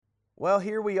Well,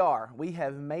 here we are. We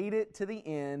have made it to the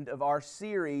end of our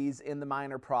series in the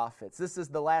Minor Prophets. This is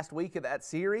the last week of that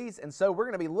series, and so we're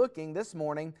going to be looking this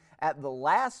morning at the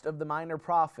last of the Minor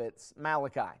Prophets,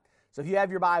 Malachi. So if you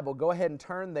have your Bible, go ahead and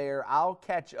turn there. I'll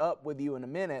catch up with you in a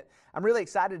minute. I'm really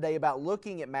excited today about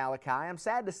looking at Malachi. I'm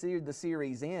sad to see the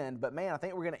series end, but man, I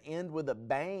think we're going to end with a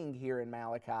bang here in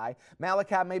Malachi.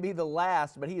 Malachi may be the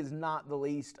last, but he is not the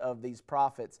least of these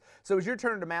prophets. So as you're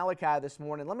turning to Malachi this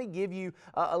morning, let me give you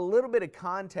a little bit of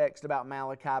context about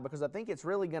Malachi, because I think it's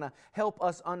really going to help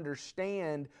us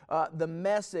understand the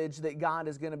message that God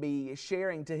is going to be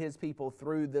sharing to His people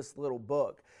through this little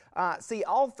book. See,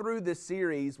 all through this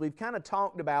series, we've kind of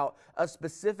talked about a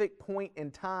specific point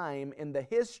in time in the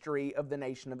history of the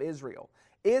nation of Israel.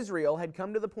 Israel had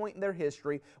come to the point in their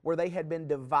history where they had been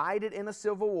divided in a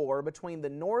civil war between the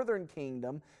northern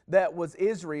kingdom, that was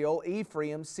Israel,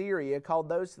 Ephraim, Syria, called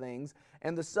those things,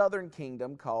 and the southern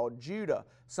kingdom called Judah.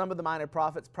 Some of the minor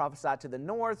prophets prophesied to the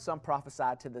north, some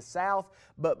prophesied to the south,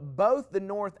 but both the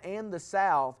north and the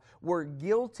south were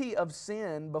guilty of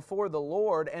sin before the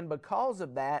Lord, and because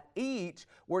of that, each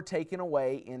were taken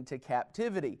away into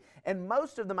captivity. And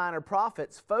most of the minor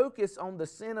prophets focus on the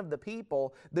sin of the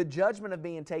people, the judgment of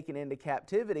being taken into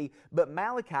captivity, but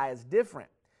Malachi is different.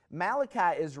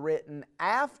 Malachi is written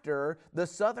after the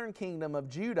southern kingdom of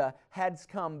Judah has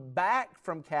come back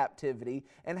from captivity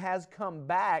and has come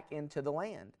back into the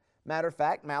land. Matter of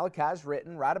fact, Malachi is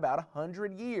written right about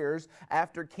 100 years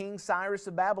after King Cyrus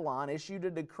of Babylon issued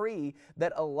a decree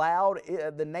that allowed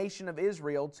the nation of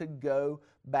Israel to go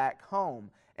back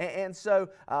home. And so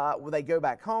they go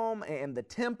back home, and the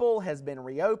temple has been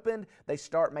reopened. They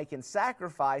start making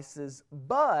sacrifices,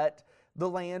 but the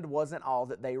land wasn't all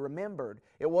that they remembered.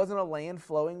 It wasn't a land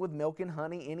flowing with milk and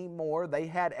honey anymore. They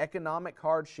had economic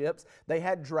hardships. They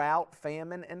had drought,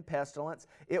 famine, and pestilence.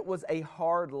 It was a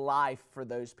hard life for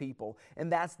those people. And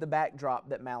that's the backdrop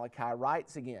that Malachi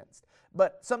writes against.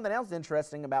 But something else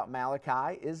interesting about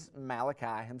Malachi is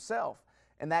Malachi himself.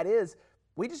 And that is,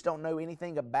 we just don't know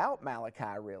anything about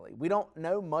Malachi, really. We don't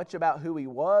know much about who he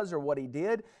was or what he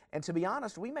did. And to be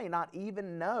honest, we may not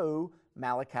even know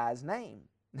Malachi's name.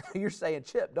 You're saying,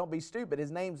 Chip, don't be stupid. His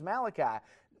name's Malachi.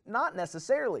 Not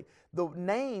necessarily. The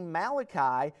name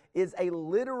Malachi is a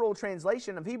literal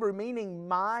translation of Hebrew, meaning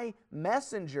my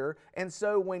messenger. And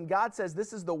so when God says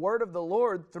this is the word of the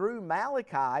Lord through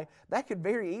Malachi, that could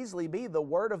very easily be the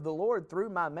word of the Lord through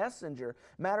my messenger.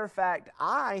 Matter of fact,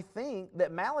 I think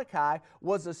that Malachi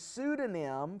was a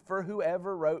pseudonym for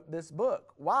whoever wrote this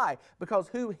book. Why? Because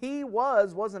who he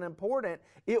wasn't important.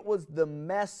 It was the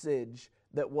message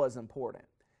that was important.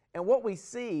 And what we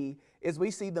see is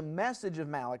we see the message of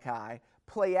Malachi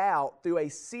play out through a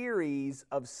series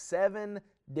of 7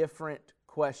 different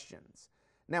questions.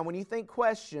 Now, when you think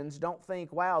questions, don't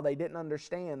think, wow, they didn't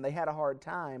understand, they had a hard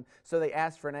time, so they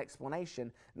asked for an explanation.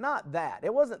 Not that.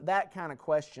 It wasn't that kind of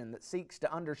question that seeks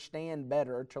to understand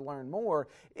better, to learn more.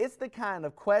 It's the kind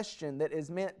of question that is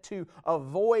meant to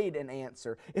avoid an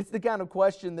answer. It's the kind of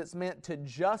question that's meant to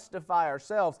justify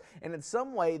ourselves. And in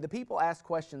some way, the people ask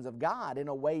questions of God in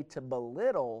a way to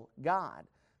belittle God.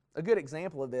 A good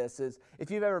example of this is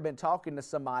if you've ever been talking to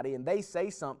somebody and they say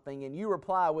something and you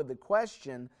reply with the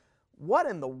question, what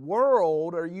in the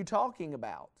world are you talking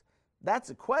about? That's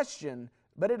a question,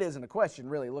 but it isn't a question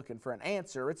really looking for an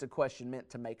answer. It's a question meant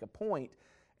to make a point.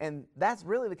 And that's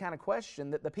really the kind of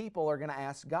question that the people are going to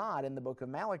ask God in the book of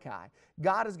Malachi.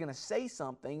 God is going to say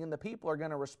something and the people are going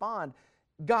to respond,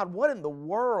 God, what in the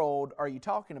world are you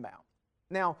talking about?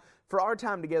 Now, for our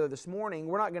time together this morning,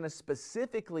 we're not going to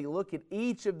specifically look at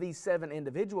each of these 7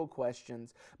 individual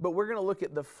questions, but we're going to look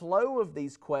at the flow of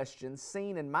these questions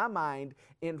seen in my mind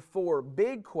in 4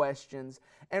 big questions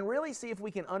and really see if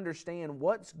we can understand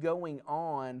what's going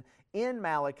on in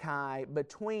Malachi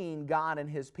between God and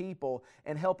His people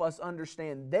and help us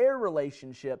understand their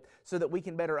relationship so that we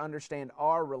can better understand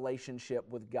our relationship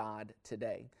with God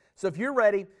today. So if you're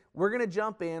ready, we're going to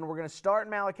jump in. We're going to start in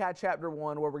Malachi chapter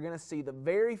 1 where we're going to see the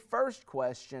very first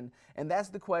question, and that's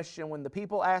the question when the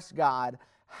people ask God,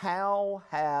 how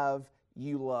have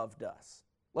you loved us?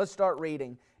 Let's start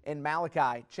reading in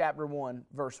Malachi chapter 1,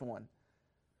 verse 1.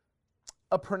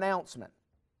 A pronouncement.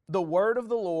 The word of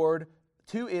the Lord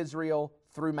to Israel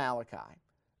through Malachi.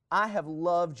 I have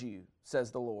loved you,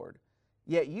 says the Lord.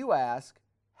 Yet you ask,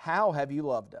 how have you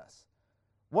loved us?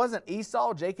 Wasn't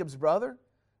Esau Jacob's brother?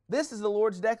 This is the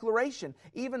Lord's declaration.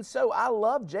 Even so, I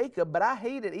loved Jacob, but I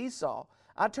hated Esau.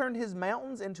 I turned his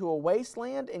mountains into a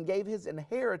wasteland and gave his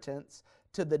inheritance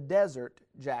to the desert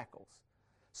jackals.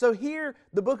 So here,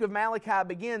 the book of Malachi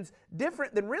begins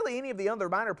different than really any of the other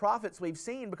minor prophets we've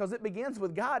seen, because it begins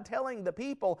with God telling the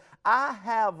people, I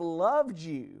have loved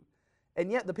you. And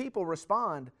yet the people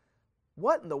respond,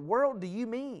 what in the world do you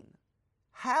mean?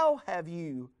 How have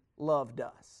you loved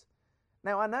us?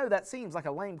 Now, I know that seems like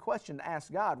a lame question to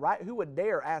ask God, right? Who would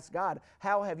dare ask God,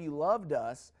 how have you loved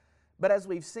us? But as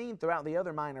we've seen throughout the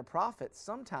other minor prophets,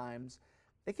 sometimes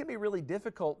it can be really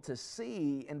difficult to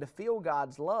see and to feel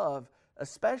God's love,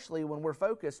 especially when we're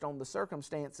focused on the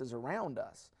circumstances around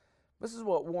us. This is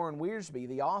what Warren Wiersbe,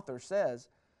 the author, says.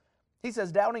 He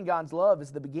says, doubting God's love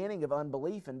is the beginning of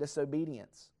unbelief and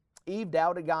disobedience. Eve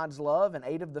doubted God's love and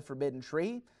ate of the forbidden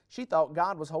tree. She thought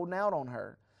God was holding out on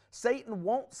her. Satan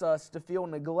wants us to feel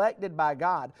neglected by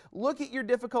God. Look at your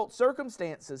difficult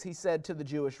circumstances, he said to the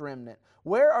Jewish remnant.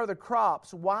 Where are the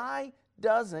crops? Why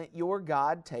doesn't your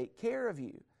God take care of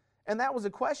you? And that was a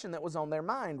question that was on their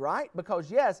mind, right?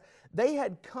 Because yes, they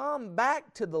had come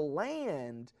back to the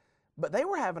land, but they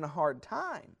were having a hard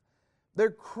time.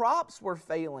 Their crops were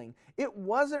failing. It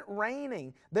wasn't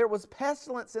raining. There was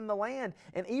pestilence in the land.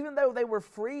 And even though they were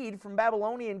freed from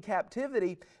Babylonian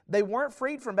captivity, they weren't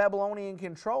freed from Babylonian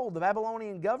control. The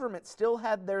Babylonian government still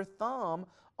had their thumb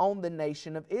on the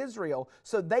nation of Israel.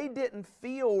 So they didn't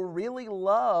feel really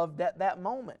loved at that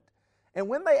moment. And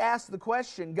when they asked the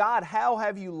question, God, how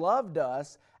have you loved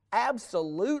us?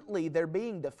 Absolutely, they're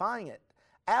being defiant.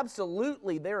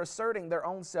 Absolutely, they're asserting their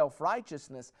own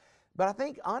self-righteousness. But I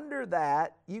think under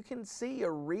that, you can see a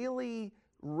really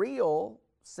real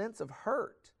sense of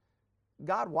hurt.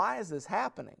 God, why is this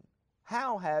happening?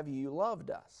 How have you loved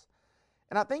us?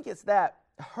 And I think it's that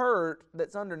hurt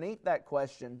that's underneath that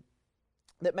question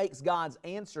that makes God's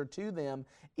answer to them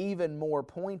even more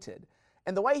pointed.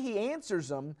 And the way He answers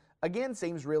them, again,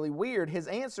 seems really weird. His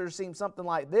answer seems something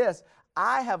like this: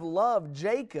 I have loved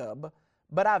Jacob,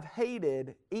 but I've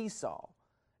hated Esau.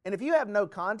 And if you have no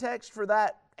context for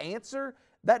that answer,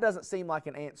 that doesn't seem like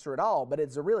an answer at all, but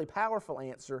it's a really powerful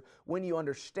answer when you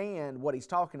understand what he's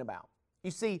talking about.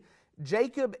 You see,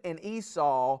 Jacob and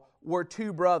Esau were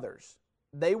two brothers.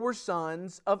 They were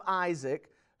sons of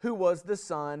Isaac, who was the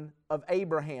son of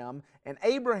Abraham, and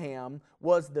Abraham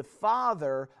was the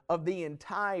father of the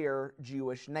entire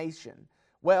Jewish nation.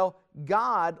 Well,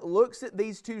 God looks at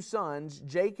these two sons,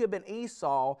 Jacob and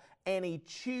Esau, and He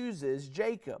chooses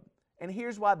Jacob. And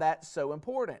here's why that's so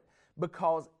important.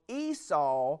 Because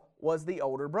Esau was the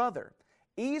older brother.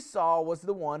 Esau was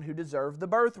the one who deserved the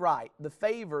birthright, the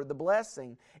favor, the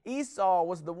blessing. Esau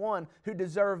was the one who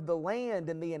deserved the land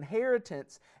and the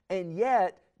inheritance, and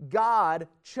yet God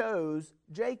chose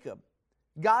Jacob.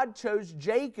 God chose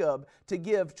Jacob to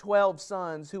give 12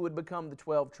 sons who would become the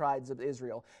 12 tribes of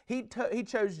Israel. He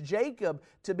chose Jacob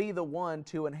to be the one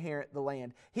to inherit the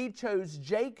land. He chose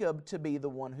Jacob to be the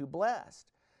one who blessed.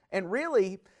 And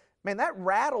really, man, that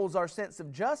rattles our sense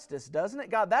of justice, doesn't it?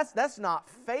 God, that's not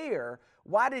fair.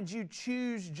 Why did you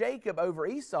choose Jacob over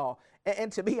Esau?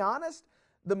 And to be honest,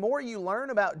 the more you learn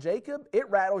about Jacob, it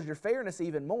rattles your fairness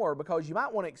even more, because you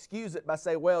might want to excuse it by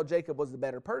saying, well, Jacob was the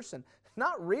better person.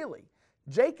 Not really.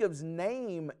 Jacob's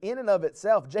name in and of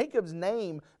itself, Jacob's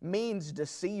name means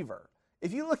deceiver.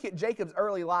 If you look at Jacob's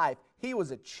early life, he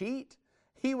was a cheat,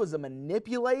 he was a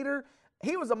manipulator,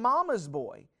 he was a mama's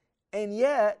boy. And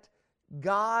yet,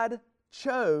 God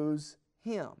chose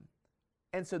him.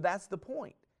 And so that's the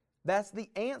point. That's the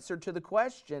answer to the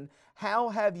question, how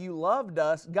have you loved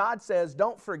us? God says,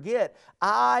 don't forget,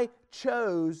 I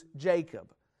chose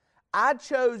Jacob. I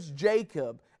chose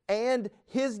Jacob and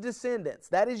his descendants,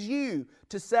 that is you,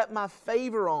 to set my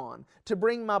favor on, to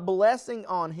bring my blessing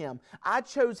on him. I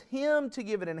chose him to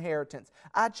give an inheritance.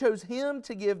 I chose him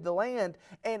to give the land.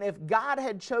 And if God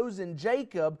had chosen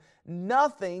Jacob,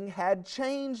 nothing had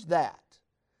changed that.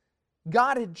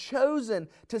 God had chosen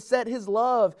to set His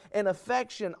love and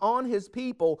affection on His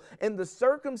people, and the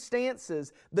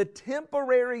circumstances, the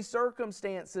temporary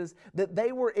circumstances that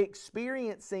they were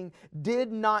experiencing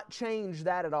did not change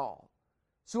that at all.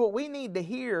 So what we need to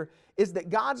hear is that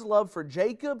God's love for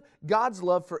Jacob, God's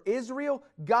love for Israel,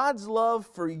 God's love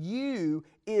for you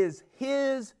is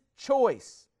His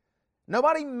choice.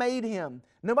 Nobody made Him.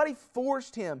 Nobody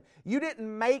forced Him. You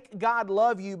didn't make God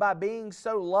love you by being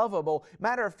so lovable.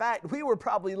 Matter of fact, we were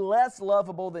probably less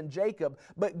lovable than Jacob,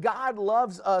 but God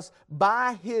loves us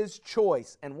by His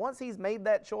choice. And once He's made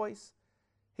that choice,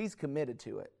 He's committed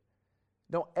to it.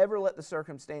 Don't ever let the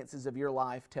circumstances of your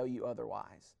life tell you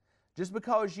otherwise. Just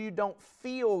because you don't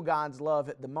feel God's love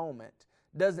at the moment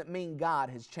doesn't mean God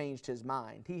has changed His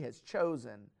mind. He has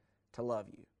chosen to love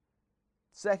you.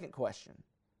 Second question.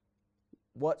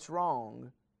 What's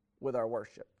wrong with our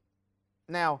worship?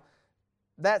 Now,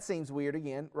 that seems weird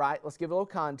again, right? Let's give a little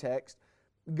context.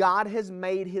 God has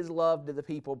made His love to the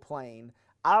people plain.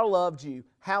 I loved you.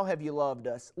 How have you loved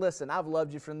us? Listen, I've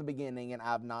loved you from the beginning and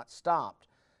I've not stopped.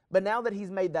 But now that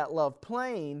He's made that love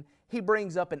plain, He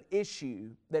brings up an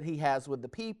issue that He has with the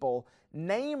people.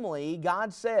 Namely,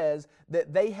 God says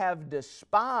that they have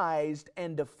despised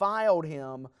and defiled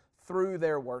Him through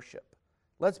their worship.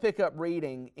 Let's pick up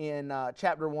reading in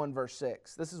chapter 1, verse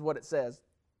 6. This is what it says.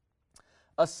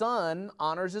 A son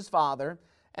honors his father,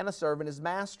 and a servant his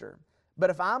master. But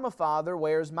if I'm a father,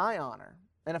 where is my honor?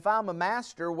 And if I'm a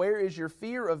master, where is your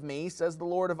fear of me, says the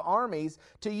Lord of armies,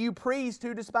 to you priests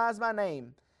who despise my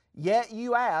name? Yet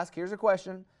you ask, here's a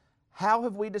question, how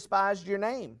have we despised your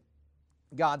name?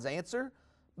 God's answer,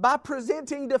 by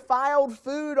presenting defiled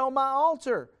food on my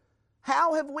altar.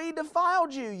 How have we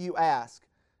defiled you, you ask?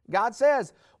 God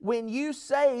says, when you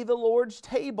say the Lord's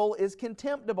table is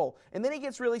contemptible, and then He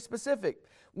gets really specific.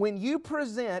 When you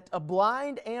present a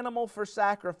blind animal for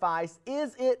sacrifice,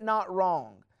 is it not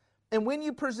wrong? And when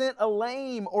you present a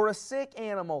lame or a sick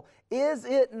animal, is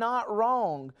it not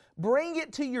wrong? Bring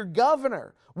it to your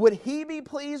governor. Would he be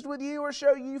pleased with you or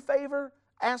show you favor?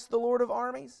 Asked the Lord of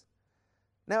armies.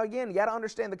 Now again, you got to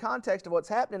understand the context of what's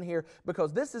happening here,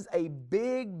 because this is a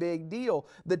big, big deal.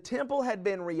 The temple had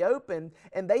been reopened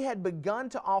and they had begun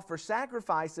to offer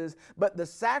sacrifices, but the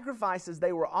sacrifices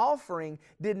they were offering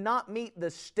did not meet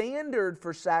the standard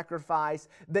for sacrifice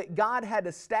that God had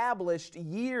established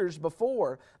years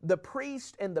before. The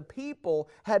priest and the people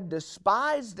had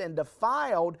despised and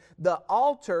defiled the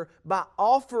altar by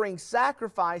offering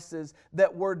sacrifices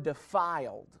that were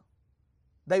defiled.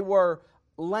 They were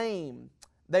lame.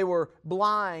 They were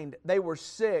blind, they were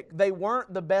sick, they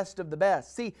weren't the best of the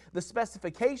best. See, the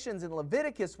specifications in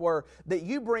Leviticus were that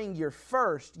you bring your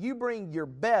first, you bring your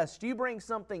best, you bring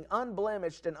something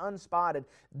unblemished and unspotted.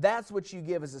 That's what you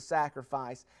give as a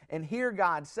sacrifice. And here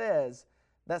God says,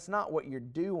 that's not what you're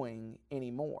doing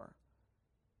anymore.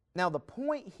 Now the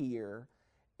point here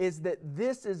is that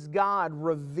this is God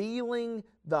revealing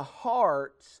the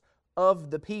hearts of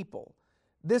the people.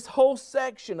 This whole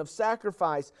section of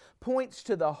sacrifice points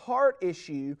to the heart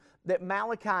issue that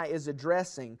Malachi is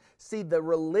addressing. See, the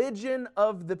religion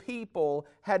of the people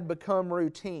had become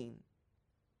routine.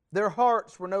 Their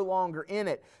hearts were no longer in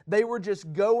it. They were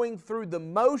just going through the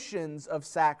motions of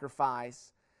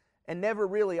sacrifice and never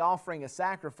really offering a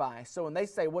sacrifice. So when they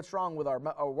say, what's wrong with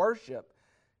our worship?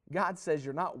 God says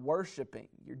you're not worshiping.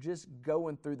 You're just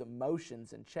going through the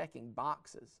motions and checking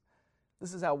boxes.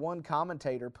 This is how one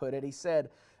commentator put it. He said,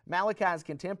 Malachi's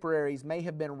contemporaries may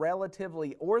have been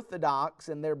relatively orthodox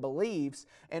in their beliefs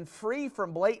and free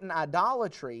from blatant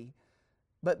idolatry,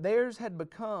 but theirs had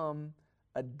become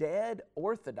a dead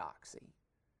orthodoxy.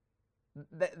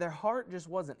 Their heart just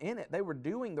wasn't in it. They were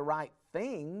doing the right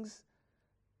things,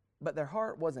 but their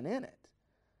heart wasn't in it.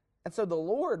 And so the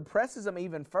Lord presses them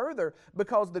even further,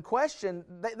 because the question,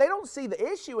 they don't see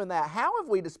the issue in that. How have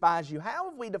we despised you? How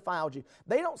have we defiled you?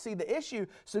 They don't see the issue.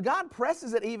 So God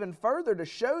presses it even further to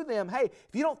show them, hey,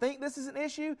 if you don't think this is an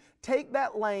issue, take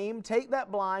that lame, take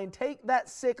that blind, take that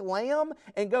sick lamb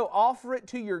and go offer it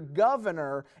to your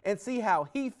governor and see how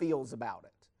he feels about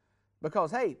it.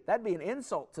 Because, hey, that'd be an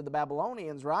insult to the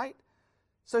Babylonians, right?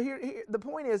 So here the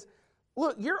point is,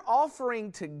 look, you're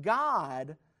offering to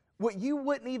God what you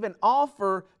wouldn't even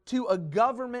offer to a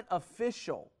government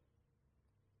official.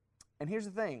 And here's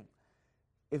the thing.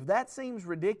 If that seems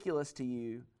ridiculous to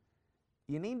you,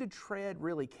 you need to tread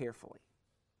really carefully.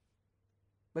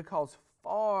 Because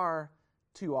far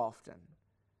too often,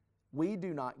 we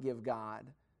do not give God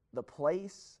the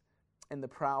place and the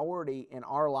priority in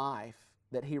our life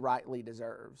that He rightly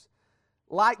deserves.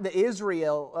 Like the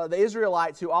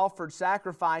Israelites who offered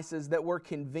sacrifices that were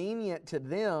convenient to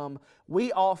them,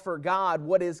 we offer God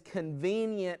what is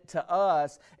convenient to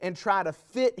us and try to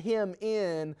fit Him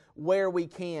in where we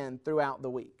can throughout the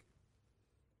week.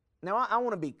 Now, I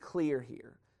want to be clear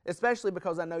here, especially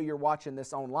because I know you're watching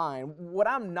this online. What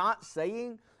I'm not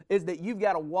saying is that you've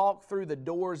got to walk through the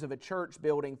doors of a church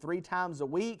building 3 times a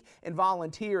week and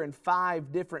volunteer in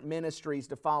 5 different ministries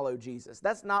to follow Jesus.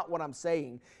 That's not what I'm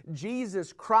saying.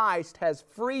 Jesus Christ has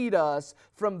freed us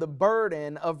from the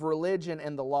burden of religion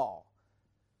and the law.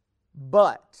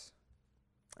 But,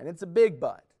 and it's a big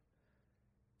but,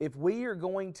 if we are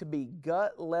going to be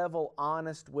gut level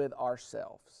honest with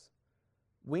ourselves,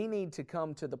 we need to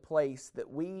come to the place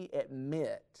that we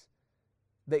admit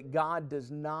that God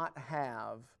does not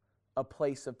have a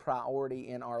place of priority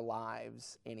in our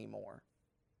lives anymore.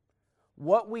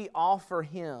 What we offer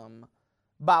Him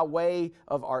by way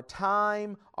of our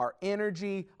time, our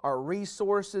energy, our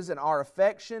resources, and our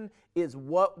affection is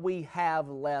what we have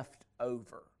left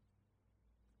over.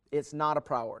 It's not a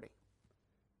priority.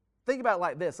 Think about it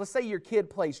like this. Let's say your kid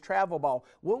plays travel ball.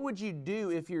 What would you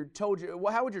do if you're told you,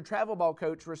 how would your travel ball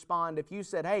coach respond if you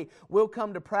said, hey, we'll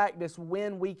come to practice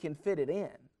when we can fit it in?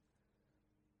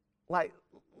 Like,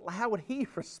 how would he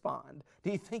respond?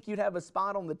 Do you think you'd have a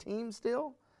spot on the team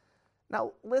still?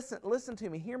 Now, listen to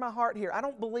me. Hear my heart here. I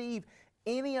don't believe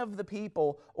any of the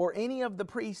people or any of the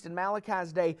priests in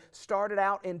Malachi's day started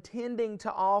out intending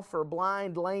to offer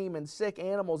blind, lame, and sick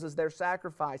animals as their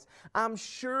sacrifice. I'm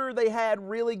sure they had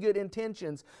really good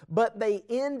intentions, but they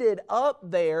ended up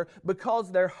there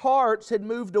because their hearts had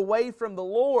moved away from the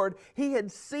Lord. He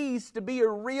had ceased to be a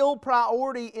real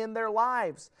priority in their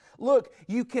lives. Look,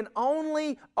 you can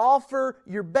only offer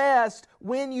your best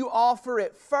when you offer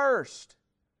it first.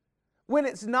 When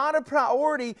it's not a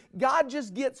priority, God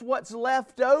just gets what's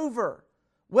left over.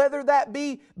 Whether that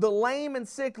be the lame and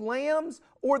sick lambs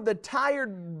or the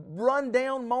tired,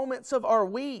 run-down moments of our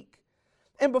week.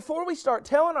 And before we start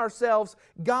telling ourselves,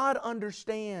 God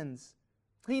understands.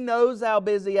 He knows how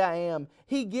busy I am.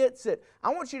 He gets it.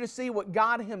 I want you to see what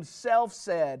God Himself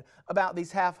said about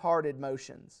these half-hearted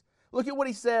motions. Look at what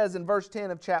He says in verse 10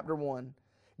 of chapter 1.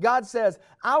 God says,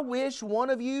 I wish one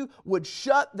of you would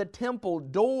shut the temple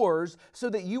doors so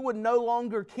that you would no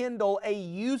longer kindle a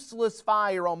useless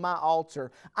fire on my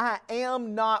altar. I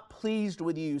am not pleased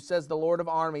with you, says the Lord of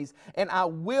armies, and I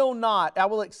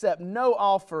will accept no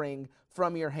offering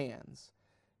from your hands.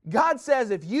 God says,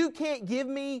 if you can't give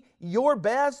me your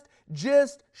best,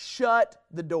 just shut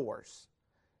the doors.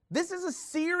 This is a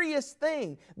serious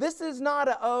thing. This is not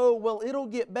it'll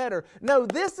get better. No,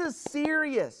 this is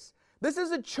serious. This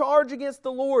is a charge against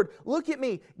the Lord. Look at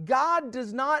me. God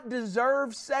does not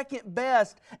deserve second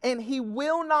best, and He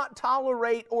will not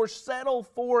tolerate or settle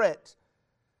for it.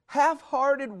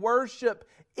 Half-hearted worship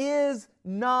is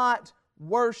not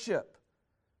worship.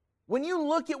 When you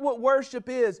look at what worship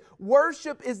is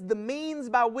the means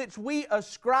by which we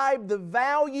ascribe the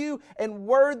value and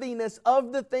worthiness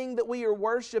of the thing that we are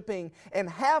worshiping, and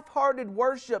half-hearted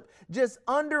worship just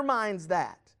undermines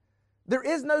that. There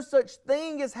is no such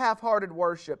thing as half-hearted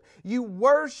worship. You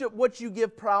worship what you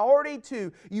give priority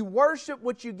to. You worship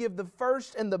what you give the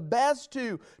first and the best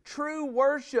to. True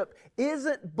worship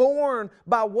isn't born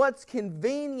by what's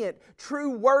convenient.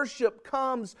 True worship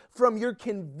comes from your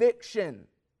conviction.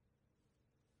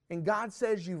 And God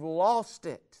says you've lost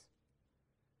it.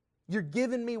 You're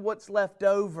giving me what's left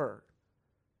over.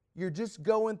 You're just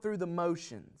going through the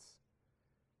motions.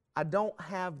 I don't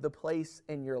have the place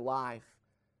in your life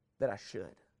that I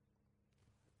should.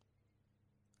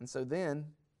 And so then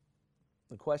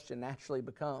the question naturally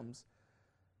becomes,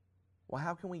 well,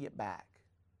 how can we get back?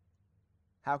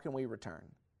 How can we return?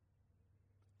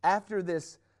 After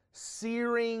this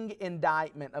searing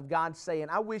indictment of God saying,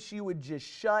 I wish you would just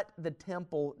shut the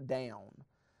temple down,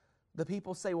 the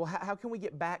people say, well, how can we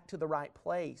get back to the right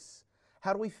place?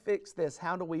 How do we fix this?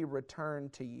 How do we return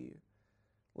to you?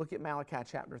 Look at Malachi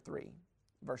chapter 3,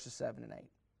 verses 7 and 8.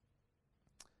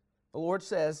 The Lord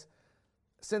says,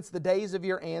 since the days of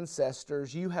your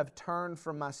ancestors, you have turned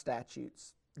from my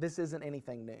statutes. This isn't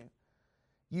anything new.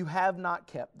 You have not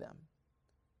kept them.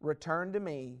 Return to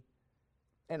me,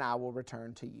 and I will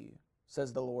return to you,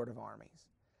 says the Lord of armies.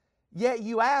 Yet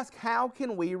you ask, how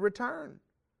can we return?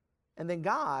 And then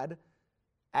God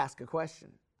asks a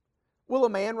question. Will a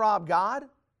man rob God?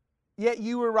 Yet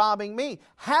you are robbing me.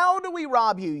 How do we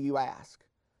rob you, you ask?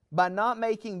 By not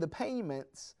making the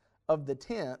payments of the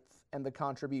tenth and the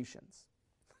contributions.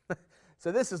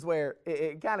 So this is where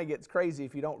it kind of gets crazy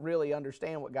if you don't really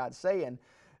understand what God's saying.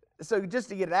 So just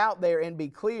to get it out there and be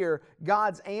clear,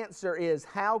 God's answer is,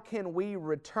 how can we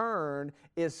return,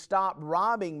 is stop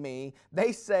robbing me.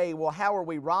 They say, well, how are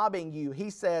we robbing you? He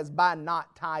says, by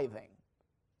not tithing.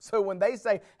 So when they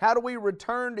say, how do we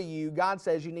return to you? God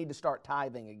says you need to start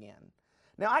tithing again.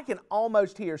 Now, I can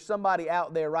almost hear somebody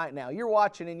out there right now. You're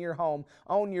watching in your home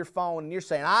on your phone and you're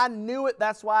saying, I knew it,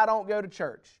 that's why I don't go to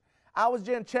church. I was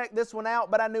going to check this one out,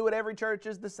 but I knew it. Every church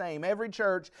is the same. Every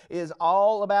church is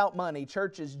all about money.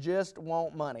 Churches just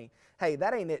want money. Hey,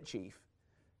 that ain't it, Chief.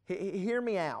 Hear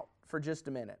me out for just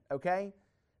a minute, okay?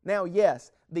 Now,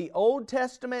 yes, the Old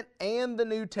Testament and the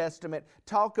New Testament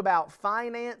talk about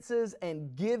finances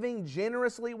and giving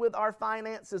generously with our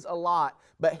finances a lot,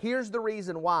 but here's the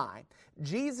reason why.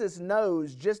 Jesus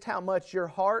knows just how much your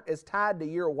heart is tied to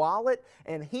your wallet,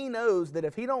 and He knows that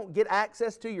if He don't get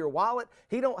access to your wallet,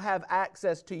 He don't have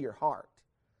access to your heart.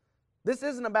 This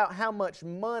isn't about how much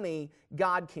money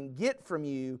God can get from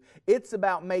you. It's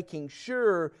about making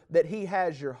sure that He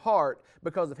has your heart,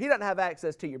 because if He doesn't have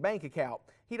access to your bank account,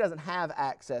 He doesn't have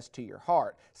access to your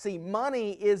heart. See,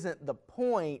 money isn't the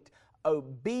point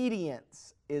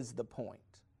Obedience is the point,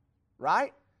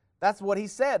 right? That's what he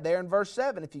said there in verse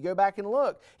 7. If you go back and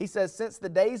look, he says, since the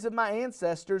days of my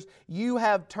ancestors, you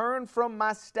have turned from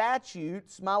my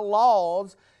statutes, my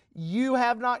laws, you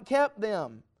have not kept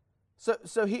them.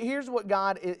 So here's what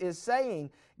God is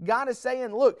saying. God is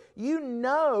saying, look, you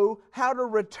know how to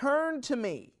return to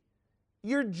me.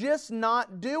 You're just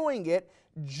not doing it,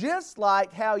 just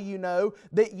like how you know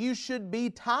that you should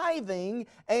be tithing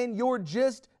and you're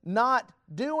just not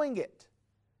doing it.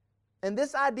 And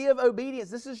this idea of obedience,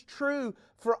 this is true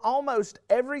for almost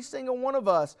every single one of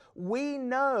us. We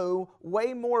know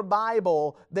way more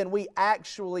Bible than we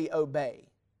actually obey.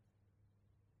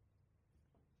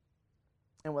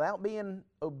 And without being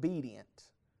obedient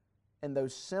in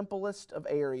those simplest of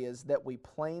areas that we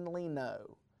plainly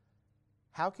know,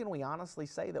 how can we honestly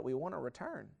say that we want to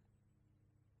return?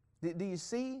 Do you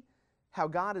see how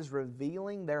God is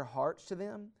revealing their hearts to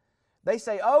them? They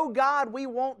say, oh God, we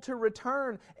want to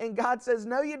return. And God says,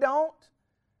 no, you don't.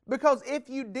 Because if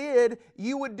you did,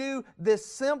 you would do this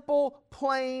simple,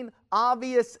 plain,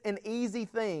 obvious, and easy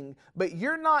thing. But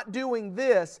you're not doing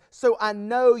this, so I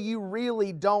know you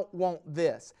really don't want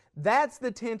this. That's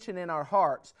the tension in our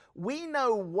hearts. We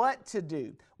know what to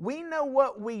do. We know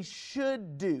what we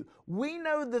should do. We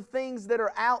know the things that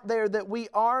are out there that we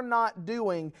are not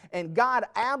doing, and God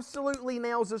absolutely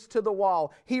nails us to the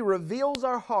wall. He reveals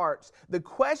our hearts. The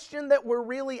question that we're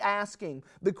really asking,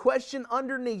 the question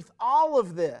underneath all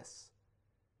of this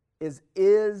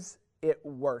is it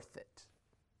worth it?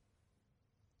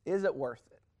 Is it worth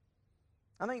it?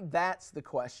 I think that's the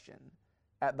question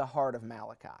at the heart of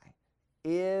Malachi.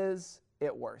 Is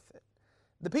it worth it?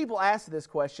 The people ask this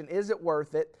question, is it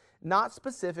worth it? Not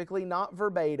specifically, not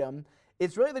verbatim.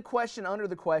 It's really the question under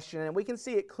the question, and we can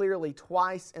see it clearly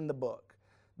twice in the book.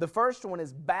 The first one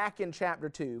is back in chapter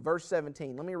 2, verse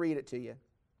 17. Let me read it to you.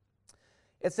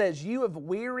 It says, you have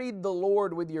wearied the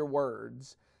Lord with your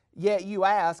words, yet you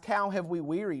ask, how have we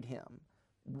wearied Him?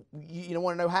 You don't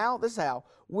want to know how? This is how.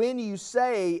 When you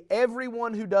say,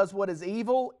 everyone who does what is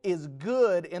evil is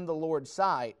good in the Lord's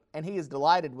sight, and He is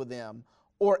delighted with them,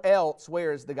 or else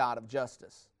where is the God of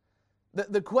justice?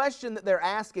 The question that they're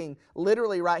asking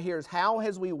literally right here is, how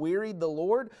has we wearied the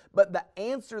Lord? But the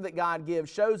answer that God gives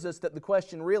shows us that the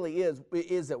question really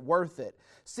is it worth it?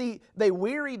 See, they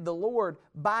wearied the Lord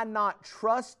by not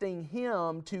trusting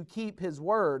Him to keep His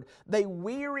word. They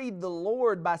wearied the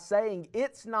Lord by saying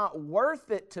it's not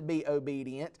worth it to be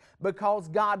obedient because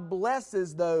God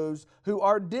blesses those who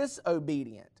are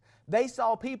disobedient. They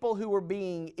saw people who were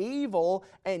being evil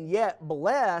and yet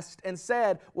blessed and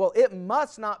said, well, it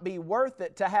must not be worth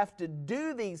it to have to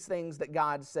do these things that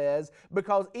God says,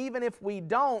 because even if we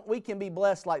don't, we can be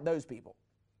blessed like those people.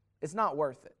 It's not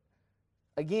worth it.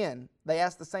 Again, they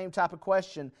ask the same type of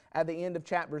question at the end of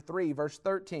chapter 3, verse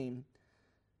 13.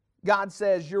 God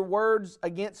says, your words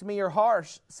against me are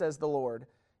harsh, says the Lord.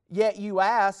 Yet you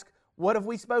ask, what have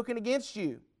we spoken against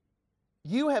you?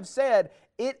 You have said,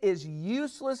 it is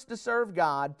useless to serve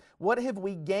God. What have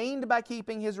we gained by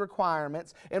keeping His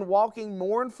requirements and walking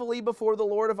mournfully before the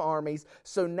Lord of armies?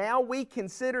 So now we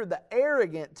consider the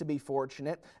arrogant to be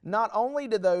fortunate. Not only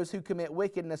do those who commit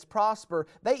wickedness prosper,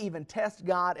 they even test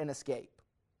God and escape.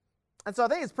 And so I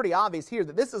think it's pretty obvious here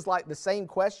that this is like the same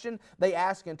question they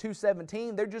ask in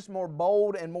 2:17. They're just more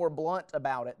bold and more blunt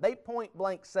about it. They point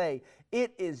blank say,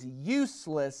 it is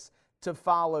useless to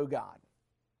follow God.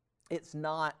 It's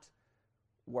not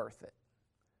worth it.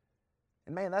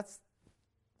 And man, that's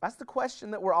the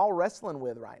question that we're all wrestling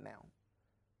with right now.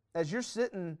 As you're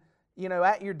sitting,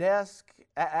 at your desk,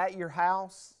 at your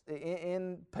house,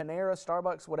 in Panera,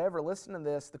 Starbucks, whatever, listen to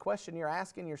this, the question you're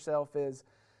asking yourself is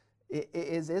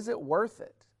it worth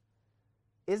it?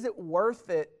 Is it worth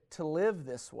it to live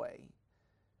this way?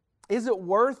 Is it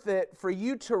worth it for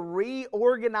you to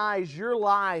reorganize your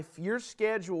life, your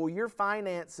schedule, your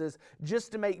finances,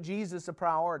 just to make Jesus a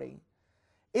priority?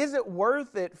 Is it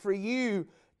worth it for you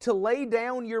to lay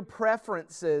down your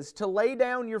preferences, to lay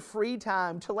down your free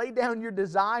time, to lay down your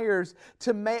desires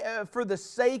for the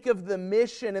sake of the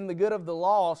mission and the good of the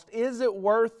lost? Is it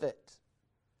worth it?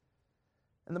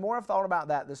 And the more I've thought about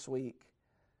that this week,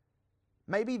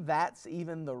 maybe that's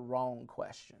even the wrong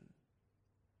question.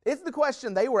 It's the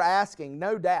question they were asking,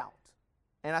 no doubt.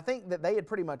 And I think that they had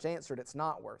pretty much answered it's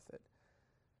not worth it.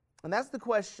 And that's the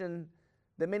question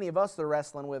that many of us are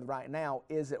wrestling with right now,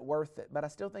 is it worth it? But I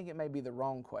still think it may be the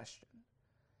wrong question.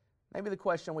 Maybe the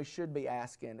question we should be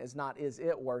asking is not, is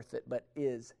it worth it, but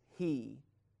is He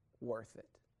worth it?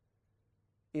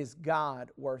 Is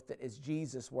God worth it? Is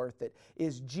Jesus worth it?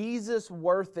 Is Jesus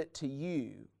worth it to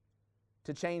you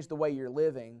to change the way you're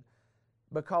living?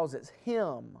 Because it's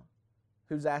Him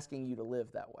who's asking you to live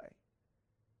that way?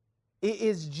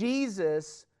 Is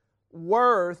Jesus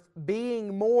worth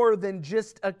being more than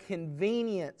just a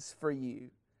convenience for you?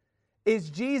 Is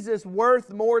Jesus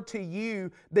worth more to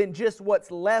you than just what's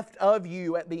left of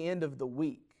you at the end of the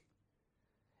week?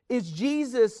 Is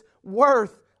Jesus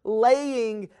worth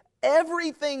laying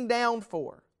everything down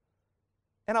for?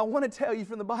 And I want to tell you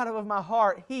from the bottom of my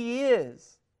heart, He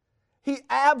is. He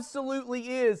absolutely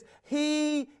is.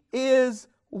 He is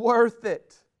worth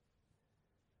it.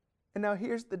 And now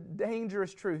here's the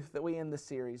dangerous truth that we end the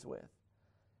series with.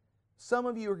 Some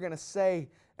of you are going to say,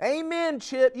 "Amen,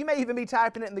 Chip." You may even be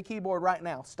typing it in the keyboard right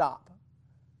now. Stop.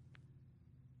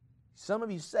 Some of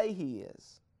you say He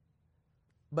is,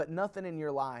 but nothing in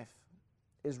your life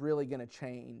is really going to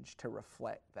change to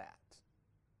reflect that.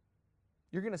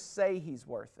 You're going to say He's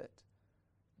worth it,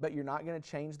 but you're not going to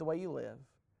change the way you live.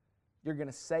 You're going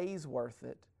to say He's worth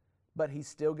it, but He's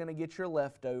still going to get your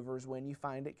leftovers when you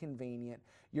find it convenient.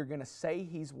 You're going to say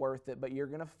He's worth it, but you're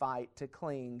going to fight to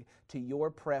cling to your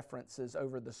preferences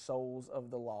over the souls of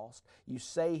the lost. You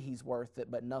say He's worth it,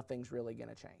 but nothing's really going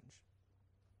to change.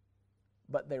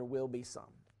 But there will be some.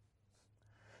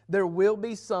 There will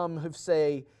be some who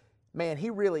say, "Man, He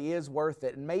really is worth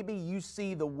it." And maybe you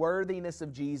see the worthiness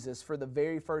of Jesus for the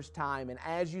very first time. And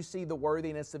as you see the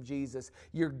worthiness of Jesus,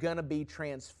 you're going to be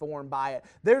transformed by it.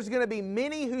 There's going to be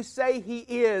many who say He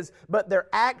is, but their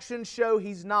actions show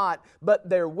He's not. But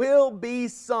there will be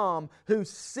some who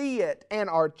see it and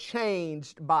are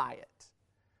changed by it.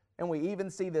 And we even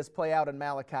see this play out in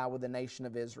Malachi with the nation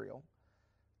of Israel.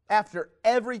 After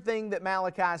everything that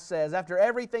Malachi says, after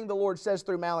everything the Lord says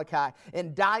through Malachi,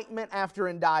 indictment after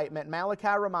indictment,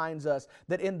 Malachi reminds us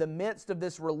that in the midst of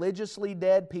this religiously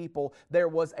dead people, there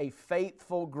was a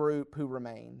faithful group who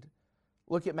remained.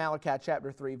 Look at Malachi chapter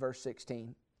 3, verse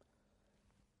 16.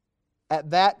 At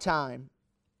that time,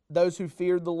 those who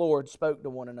feared the Lord spoke to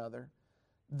one another.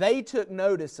 They took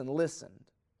notice and listened.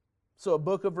 So a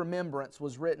book of remembrance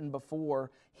was written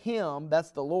before Him, that's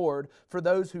the Lord, for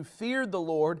those who feared the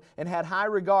Lord and had high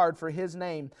regard for His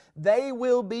name. They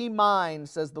will be mine,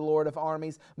 says the Lord of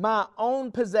armies, my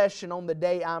own possession on the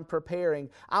day I'm preparing.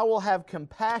 I will have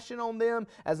compassion on them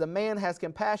as a man has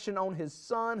compassion on his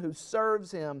son who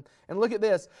serves him. And look at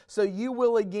this. So you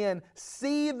will again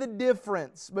see the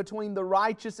difference between the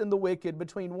righteous and the wicked,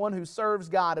 between one who serves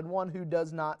God and one who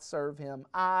does not serve Him.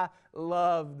 I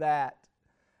love that.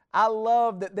 I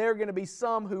love that there are going to be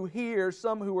some who hear,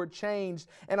 some who are changed.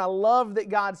 And I love that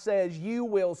God says you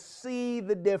will see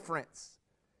the difference.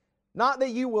 Not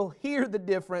that you will hear the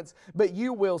difference, but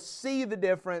you will see the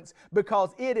difference,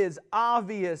 because it is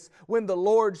obvious when the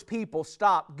Lord's people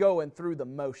stop going through the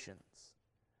motions.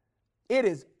 It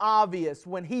is obvious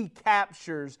when He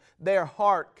captures their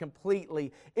heart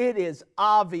completely. It is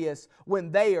obvious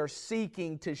when they are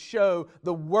seeking to show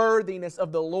the worthiness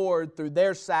of the Lord through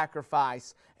their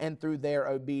sacrifice and through their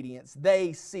obedience.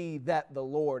 They see that the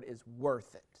Lord is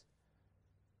worth it.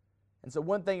 And so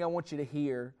one thing I want you to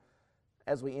hear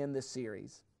as we end this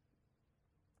series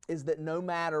is that no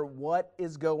matter what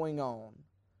is going on,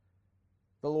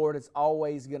 the Lord is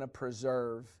always going to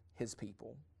preserve His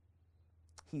people.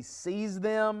 He sees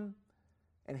them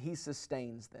and He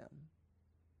sustains them.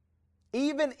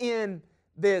 Even in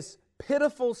this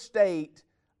pitiful state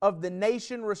of the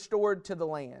nation restored to the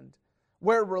land,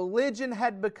 where religion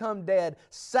had become dead,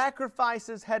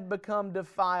 sacrifices had become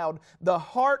defiled, the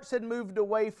hearts had moved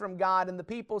away from God, and the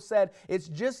people said, "It's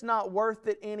just not worth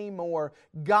it anymore,"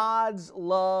 God's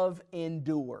love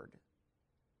endured.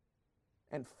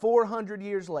 And 400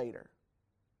 years later,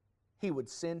 He would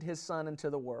send His Son into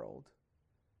the world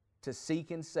to seek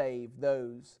and save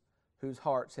those whose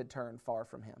hearts had turned far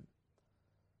from Him.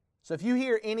 So if you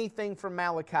hear anything from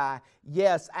Malachi,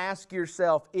 yes, ask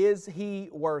yourself, is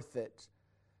He worth it?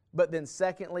 But then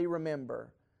secondly,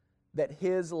 remember that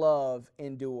His love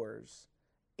endures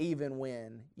even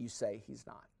when you say He's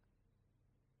not.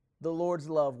 The Lord's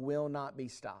love will not be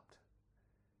stopped.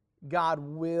 God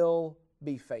will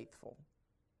be faithful.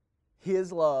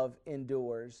 His love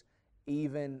endures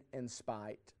even in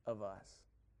spite of us.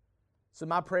 So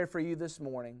my prayer for you this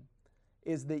morning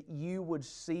is that you would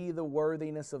see the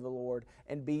worthiness of the Lord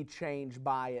and be changed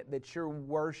by it, that your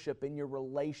worship and your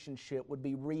relationship would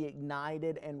be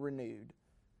reignited and renewed,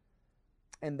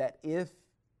 and that if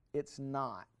it's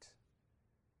not,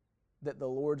 that the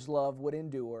Lord's love would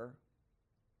endure,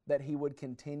 that He would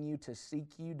continue to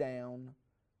seek you down,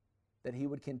 that He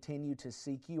would continue to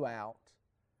seek you out,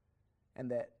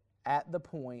 and that at the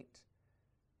point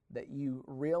that you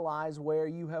realize where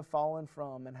you have fallen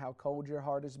from and how cold your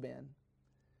heart has been,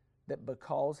 that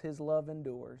because His love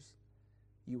endures,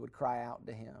 you would cry out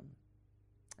to Him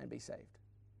and be saved.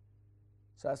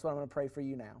 So that's what I'm going to pray for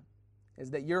you now,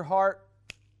 is that your heart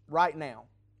right now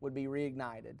would be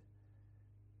reignited.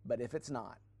 But if it's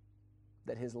not,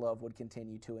 that His love would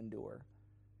continue to endure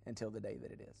until the day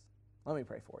that it is. Let me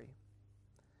pray for you.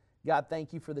 God,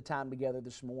 thank you for the time together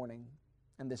this morning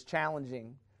and this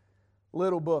challenging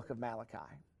little book of Malachi.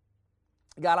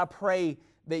 God, I pray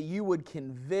that you would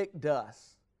convict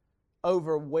us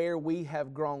over where we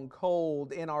have grown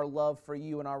cold in our love for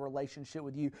you and our relationship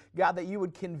with you. God, that you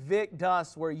would convict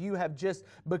us where you have just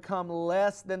become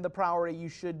less than the priority you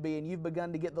should be and you've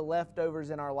begun to get the leftovers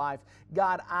in our life.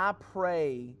 God, I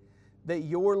pray that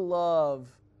your love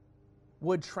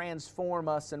would transform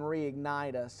us and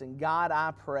reignite us. And God,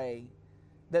 I pray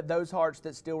that those hearts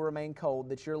that still remain cold,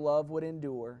 that your love would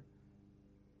endure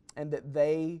and that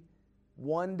they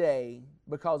one day,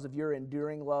 because of your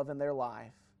enduring love in their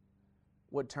life,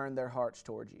 would turn their hearts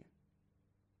towards you.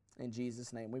 In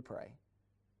Jesus' name we pray.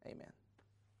 Amen.